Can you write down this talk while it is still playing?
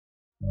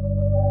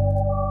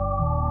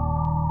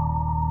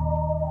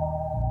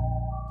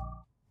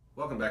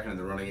Welcome back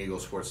into the Running Eagle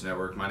Sports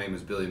Network. My name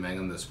is Billy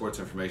Mangum, the Sports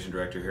Information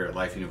Director here at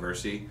Life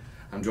University.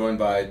 I'm joined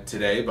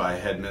today by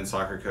head men's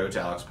soccer coach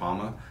Alex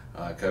Pama.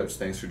 Coach,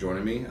 thanks for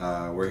joining me.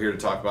 We're here to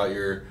talk about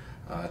your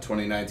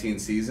 2019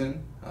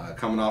 season,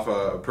 coming off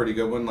a pretty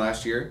good one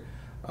last year.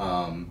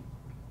 Had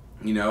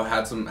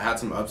some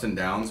ups and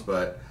downs,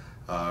 but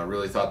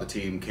really thought the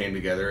team came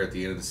together at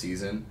the end of the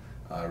season.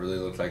 Really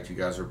looked like you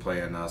guys were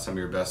playing some of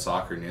your best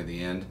soccer near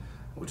the end,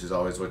 which is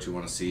always what you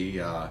want to see.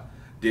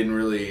 Didn't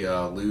really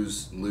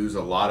lose a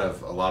lot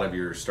of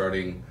your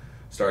starting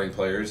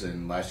players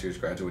in last year's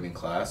graduating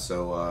class.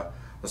 So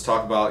let's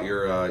talk about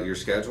your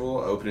schedule.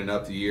 Opening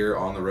up the year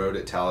on the road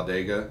at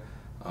Talladega,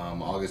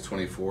 August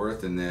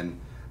 24th, and then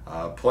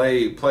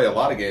play a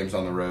lot of games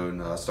on the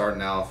road.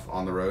 Starting out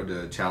on the road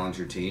to challenge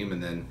your team,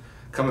 and then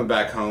coming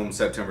back home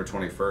September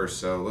 21st.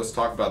 So let's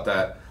talk about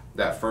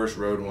that first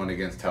road one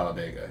against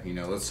Talladega.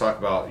 Let's talk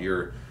about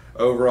your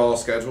overall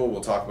schedule.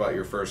 We'll talk about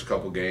your first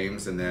couple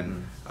games, and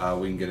then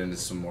we can get into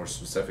some more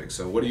specifics.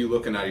 So what are you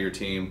looking at your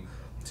team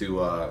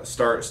to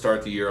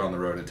start the year on the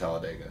road at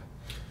Talladega?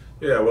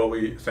 Yeah, well,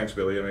 thanks,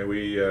 Billy. I mean,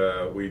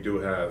 we do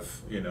have,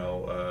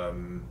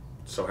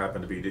 so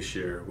happened to be this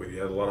year, we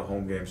had a lot of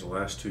home games the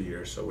last 2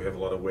 years, so we have a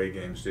lot of away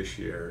games this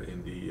year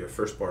in the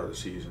first part of the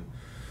season,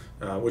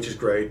 which is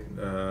great.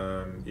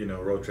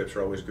 Road trips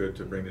are always good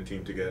to bring the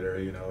team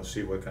together,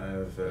 see what kind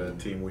of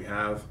team we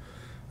have.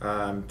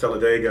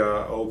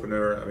 Talladega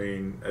opener, I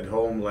mean, at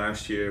home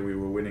last year we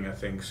were winning, I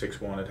think,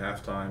 6-1 at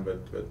halftime,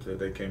 but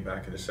they came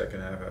back in the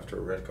second half after a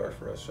red card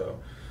for us. So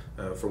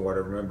from what I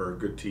remember, a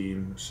good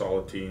team,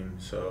 solid team,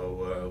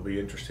 so it'll be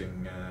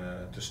interesting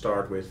to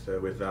start with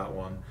that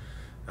one.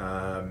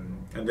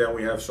 And then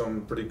we have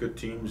some pretty good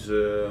teams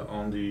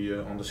on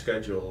the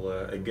schedule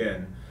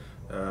again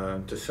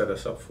to set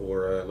us up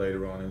for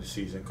later on in the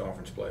season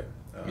conference play.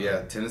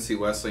 Tennessee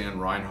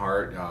Wesleyan,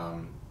 Reinhardt,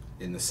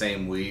 in the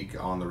same week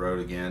on the road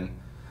again.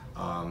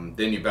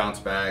 Then you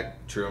bounce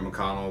back, True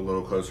McConnell a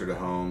little closer to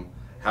home,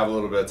 have a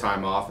little bit of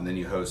time off, and then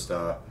you host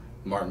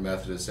Martin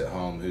Methodist at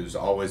home, who's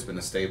always been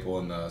a staple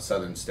in the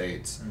southern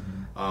states.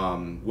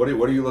 What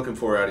are you looking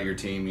for out of your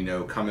team,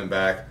 coming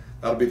back?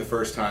 That'll be the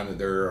first time that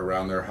they're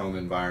around their home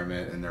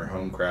environment and their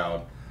home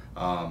crowd.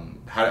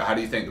 How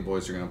do you think the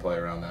boys are going to play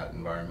around that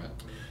environment?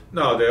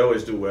 No, they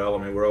always do well.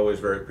 I mean, we're always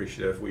very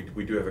appreciative.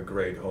 We do have a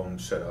great home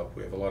setup.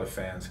 We have a lot of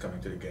fans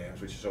coming to the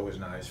games, which is always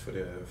nice for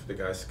the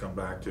guys to come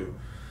back to.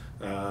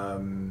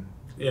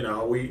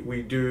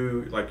 We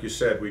do, like you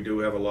said, we do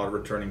have a lot of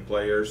returning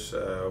players.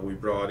 We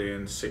brought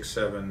in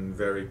 6-7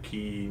 very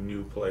key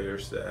new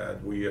players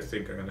that we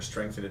think are going to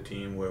strengthen the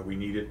team where we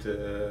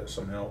needed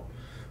some help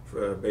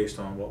based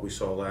on what we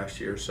saw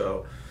last year.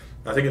 So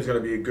I think it's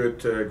going to be a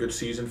good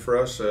season for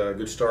us, a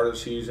good start of the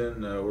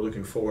season. We're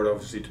looking forward,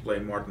 obviously, to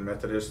playing Martin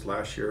Methodist.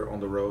 Last year on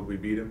the road we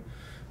beat him,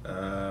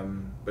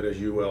 but as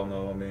you well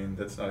know, I mean,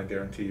 that's not a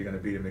guarantee you're going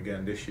to beat him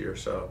again this year.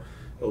 So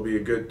it'll be a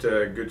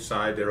good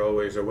side. They're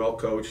well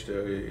coached.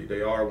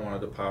 They are one of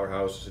the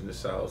powerhouses in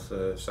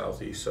the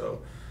southeast.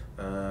 So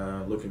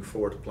looking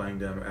forward to playing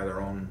them at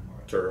our own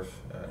turf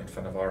in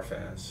front of our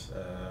fans.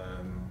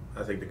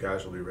 I think the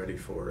guys will be ready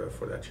for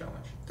that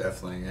challenge.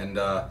 Definitely. And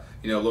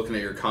looking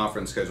at your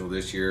conference schedule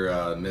this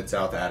year,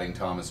 Mid-South adding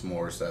Thomas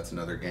More, so that's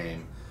another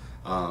game.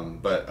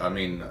 But I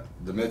mean,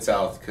 the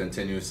Mid-South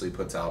continuously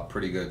puts out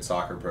pretty good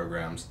soccer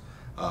programs.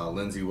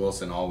 Lindsey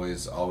Wilson,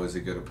 always a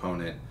good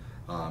opponent.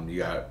 You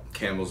got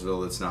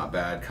Campbellsville, that's not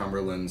bad.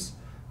 Cumberland's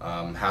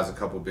has a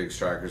couple big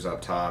strikers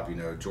up top.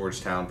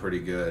 Georgetown,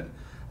 pretty good.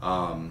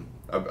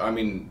 I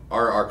mean,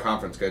 our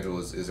conference schedule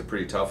is a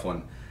pretty tough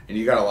one, and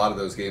you got a lot of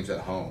those games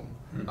at home.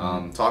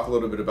 Talk a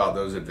little bit about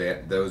those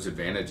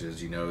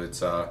advantages.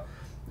 It's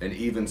an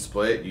even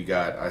split. You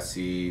got, let's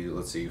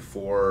see,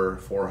 four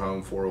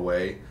home, 4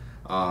 away.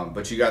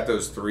 But you got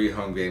those 3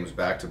 home games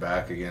back to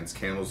back against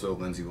Campbellsville,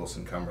 Lindsey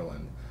Wilson,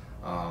 Cumberland.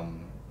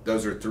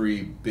 Those are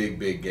 3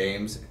 big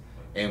games,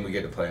 and we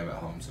get to play them at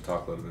home. So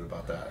talk a little bit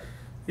about that.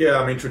 Yeah,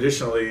 I mean,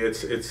 traditionally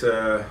it's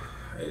a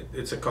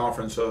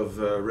conference of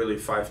really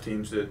 5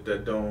 teams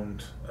that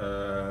don't.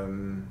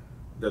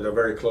 That are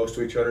very close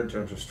to each other in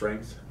terms of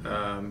strength,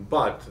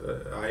 but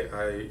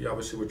I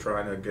obviously we're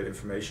trying to get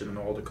information on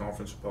all the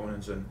conference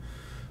opponents and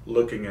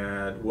looking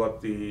at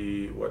what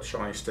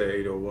Shawnee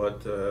State or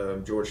what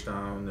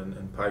Georgetown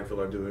and Pikeville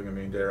are doing. I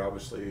mean, they're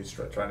obviously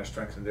trying to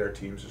strengthen their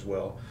teams as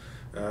well.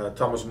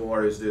 Thomas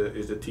More is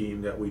the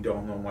team that we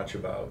don't know much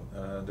about.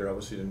 They're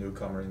obviously the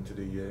newcomer into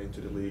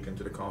the league,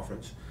 into the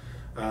conference.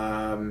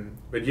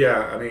 But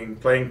yeah, I mean,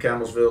 playing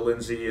Campbellsville,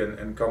 Lindsey,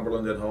 and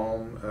Cumberland at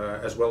home,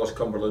 as well as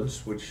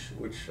Cumberland's, which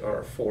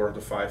are 4 of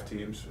the 5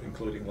 teams,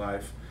 including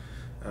Life,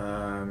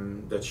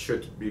 that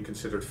should be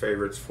considered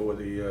favorites for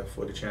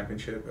the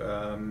championship.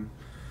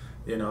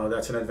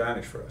 That's an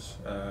advantage for us.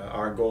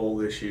 Our goal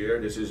this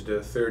year, this is the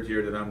 3rd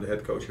year that I'm the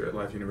head coach here at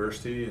Life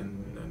University,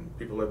 and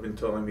people have been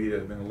telling me that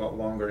have been a lot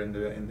longer in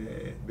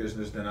the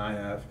business than I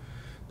have,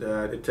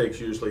 that it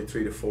takes usually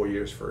 3 to 4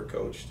 years for a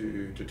coach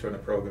to turn a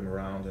program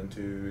around and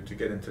to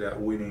get into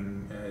that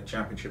winning,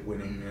 championship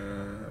winning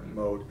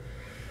mode.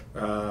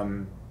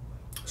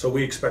 So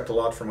we expect a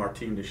lot from our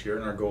team this year,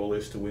 and our goal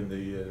is to win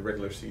the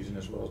regular season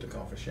as well as the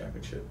conference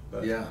championship.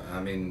 But yeah, I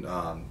mean,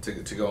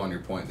 to go on your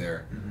point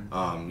there,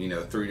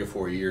 3 to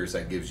 4 years,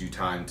 that gives you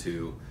time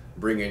to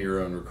bring in your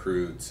own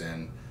recruits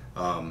and,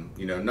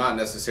 not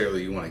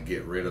necessarily you want to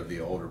get rid of the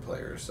older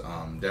players.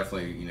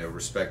 Definitely,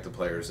 respect the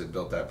players that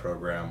built that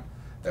program,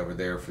 that were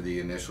there for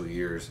the initial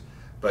years.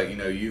 But,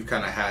 you've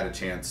kind of had a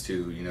chance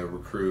to,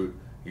 recruit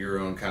your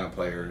own kind of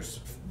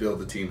players, build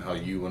the team how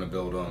you want to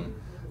build them,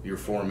 your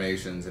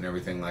formations and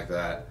everything like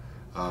that.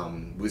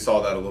 We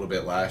saw that a little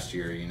bit last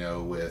year,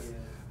 with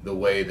the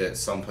way that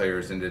some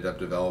players ended up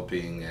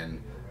developing, and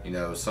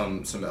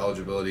some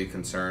eligibility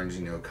concerns,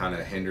 kind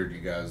of hindered you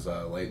guys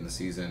late in the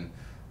season.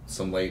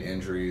 Some late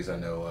injuries. I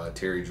know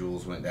Terry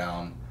Jules went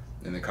down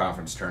in the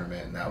conference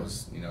tournament, and that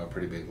was a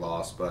pretty big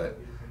loss. But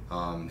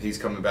he's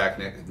coming back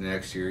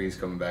next year. He's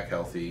coming back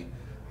healthy,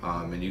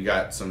 and you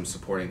got some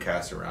supporting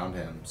cast around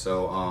him.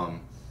 So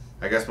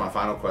I guess my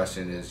final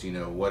question is,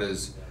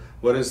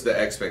 what is the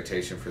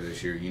expectation for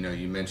this year?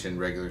 You mentioned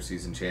regular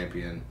season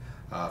champion,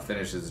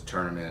 finishes the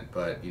tournament,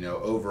 but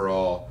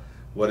overall,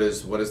 what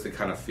is the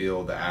kind of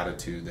feel, the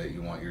attitude that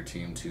you want your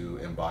team to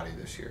embody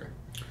this year?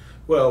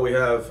 Well, we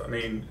have,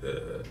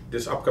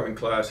 this upcoming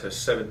class has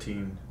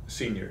 17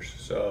 seniors.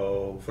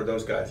 So for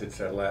those guys, it's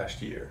their last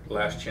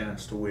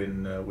chance to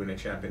win a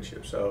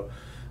championship. So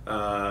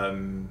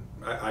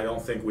I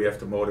don't think we have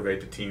to motivate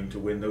the team to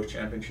win those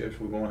championships.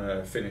 We want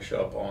to finish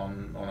up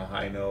on a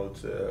high note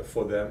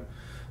for them.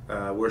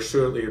 We're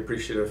certainly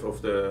appreciative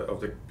of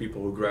the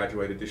people who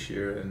graduated this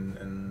year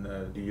and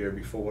the year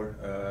before.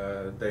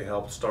 They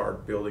helped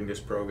start building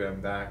this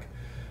program back.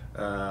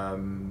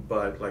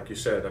 But like you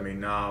said,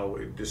 now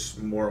this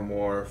more and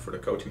more for the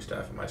coaching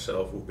staff and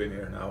myself, who've been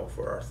here now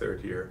for our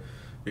third year,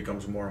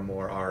 becomes more and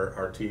more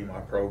our team,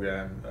 our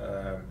program.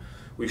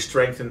 We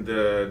strengthened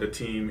the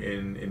team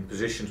in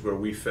positions where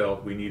we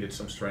felt we needed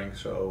some strength.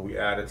 So we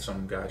added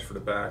some guys for the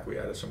back, we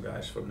added some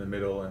guys from the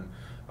middle, and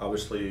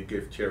obviously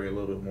give Thierry a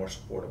little bit more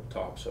support up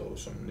top. So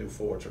some new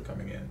forwards are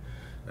coming in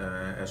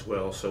as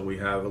well. So we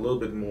have a little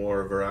bit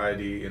more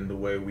variety in the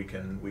way we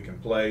can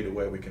play, the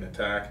way we can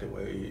attack, the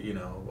way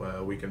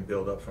we can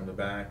build up from the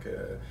back.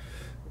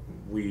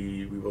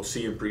 We will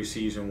see in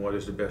preseason what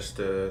is the best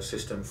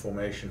system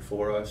formation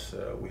for us.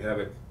 We have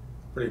it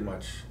pretty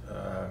much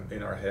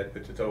in our head,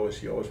 but you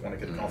always want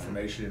to get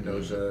confirmation in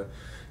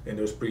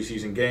those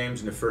preseason games,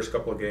 in the first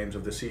couple of games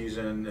of the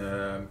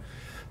season.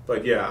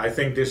 But yeah, I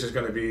think this is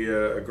going to be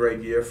a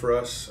great year for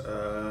us,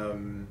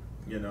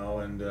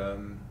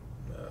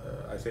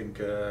 I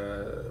think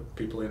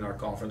people in our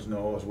conference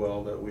know as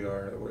well that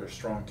we're a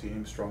strong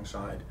team, strong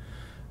side.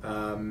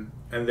 And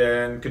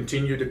then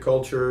continue the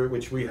culture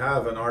which we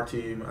have in our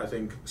team, I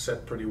think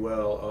set pretty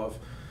well, of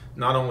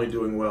not only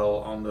doing well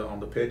on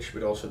the pitch,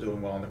 but also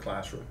doing well in the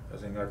classroom. I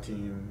think our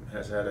team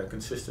has had a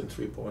consistent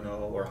 3.0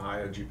 or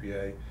higher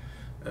GPA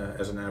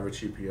as an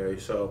average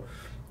GPA. So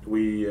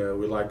we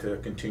like to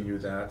continue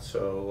that.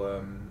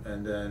 So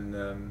and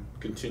then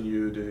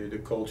continue the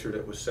culture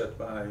that was set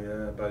by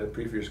the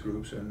previous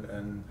groups,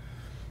 and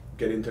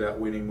get into that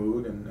winning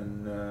mood.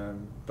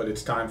 But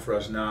it's time for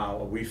us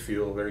now. We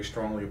feel very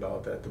strongly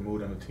about that. The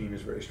mood on the team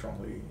is very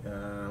strongly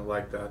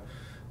like that.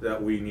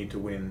 That we need to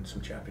win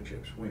some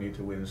championships. We need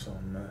to win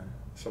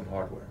some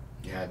hardware.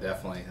 Yeah,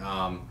 definitely.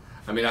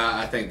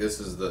 I think this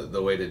is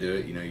the way to do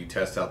it. You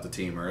test out the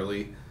team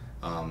early,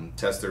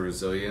 test their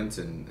resilience,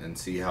 and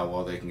see how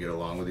well they can get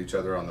along with each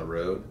other on the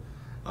road.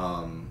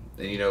 And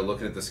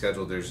looking at the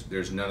schedule,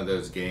 there's none of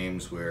those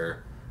games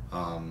where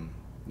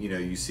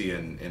you see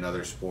in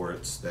other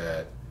sports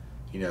that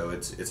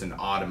it's an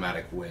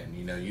automatic win.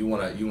 You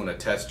want to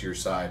test your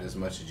side as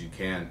much as you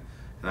can.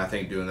 And I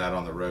think doing that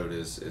on the road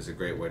is a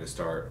great way to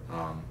start.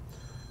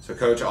 So,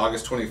 Coach,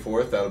 August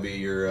 24th, that'll be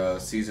your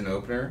season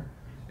opener.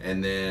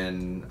 And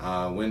then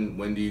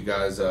when do you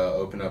guys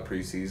open up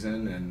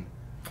preseason, and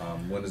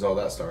when does all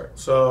that start?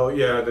 So,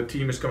 yeah, the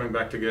team is coming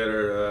back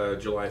together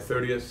July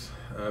 30th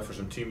for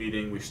some team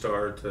meeting. We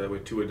start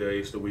with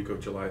 2-a-days the week of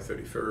July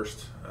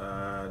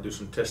 31st. Do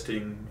some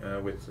testing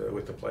with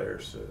the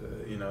players,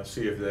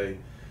 see if they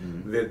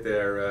did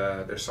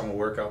their summer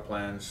workout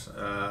plans,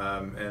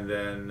 and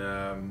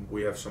then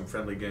we have some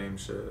friendly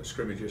games,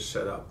 scrimmages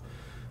set up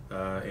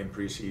in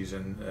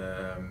preseason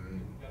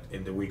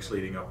in the weeks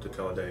leading up to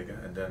Talladega,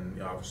 and then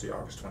obviously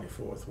August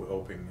 24th we're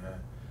hoping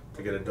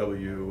to get a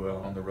W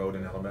on the road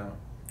in Alabama.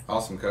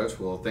 Awesome, Coach.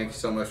 Well, thank you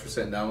so much for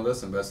sitting down with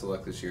us, and best of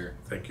luck this year.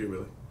 Thank you,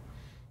 Willie.